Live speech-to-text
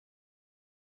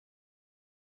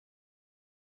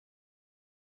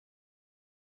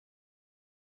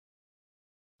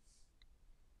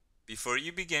Before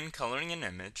you begin coloring an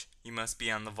image, you must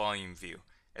be on the volume view,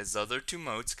 as the other two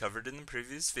modes covered in the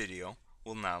previous video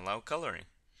will not allow coloring.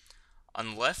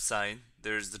 On the left side,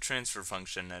 there is the transfer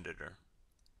function editor.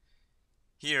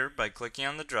 Here, by clicking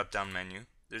on the drop-down menu,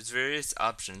 there's various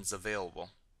options available.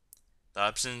 The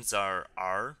options are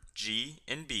R, G,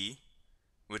 and B,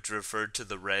 which refer to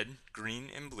the red, green,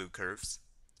 and blue curves.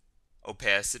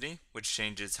 Opacity, which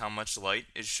changes how much light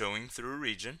is showing through a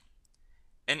region.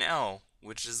 And L,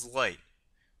 which is light,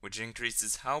 which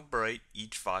increases how bright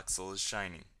each voxel is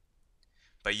shining.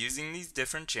 By using these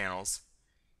different channels,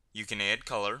 you can add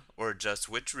color or adjust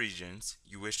which regions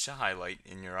you wish to highlight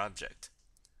in your object.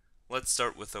 Let's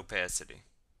start with opacity.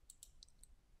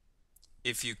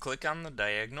 If you click on the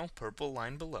diagonal purple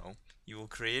line below, you will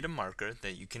create a marker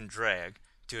that you can drag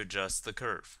to adjust the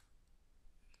curve.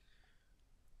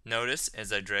 Notice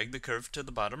as I drag the curve to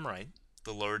the bottom right,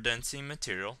 the lower density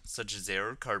material, such as air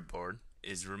or cardboard,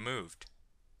 is removed.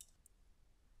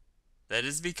 That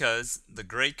is because the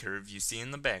gray curve you see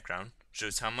in the background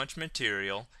shows how much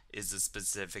material is a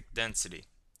specific density.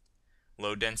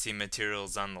 Low density material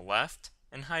is on the left,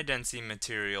 and high density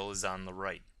material is on the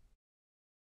right.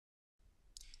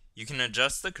 You can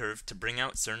adjust the curve to bring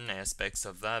out certain aspects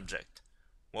of the object.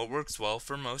 What works well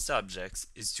for most objects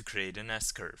is to create an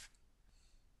S-curve.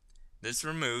 This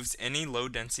removes any low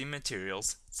density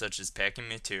materials, such as packing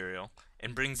material,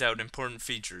 and brings out important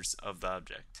features of the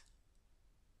object.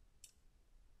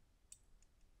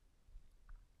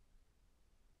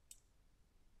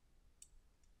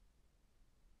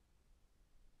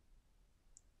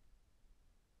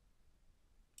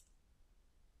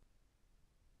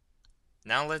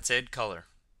 Now let's add color.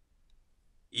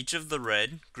 Each of the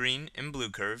red, green, and blue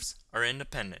curves are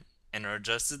independent and are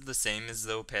adjusted the same as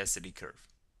the opacity curve.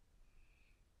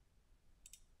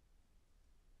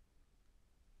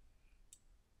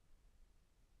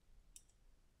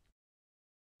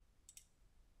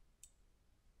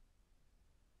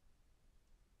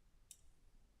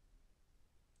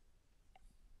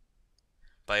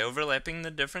 By overlapping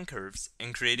the different curves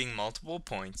and creating multiple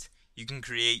points, you can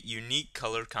create unique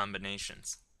color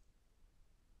combinations.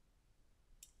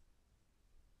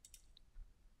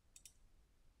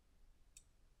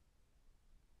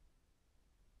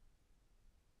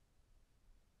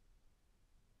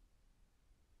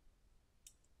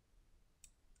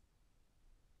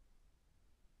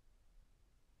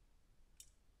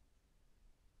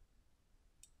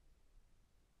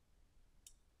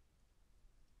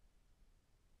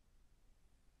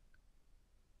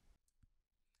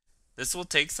 This will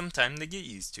take some time to get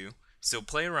used to, so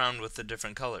play around with the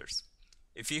different colors.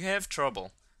 If you have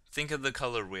trouble, think of the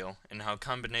color wheel and how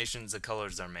combinations of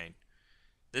colors are made.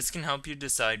 This can help you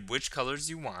decide which colors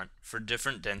you want for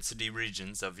different density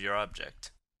regions of your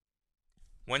object.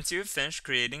 Once you have finished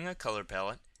creating a color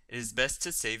palette, it is best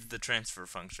to save the transfer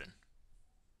function.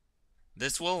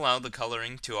 This will allow the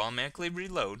coloring to automatically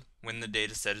reload when the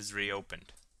dataset is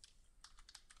reopened.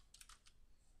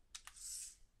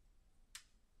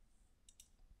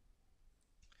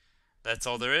 That's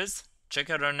all there is. Check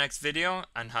out our next video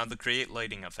on how to create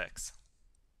lighting effects.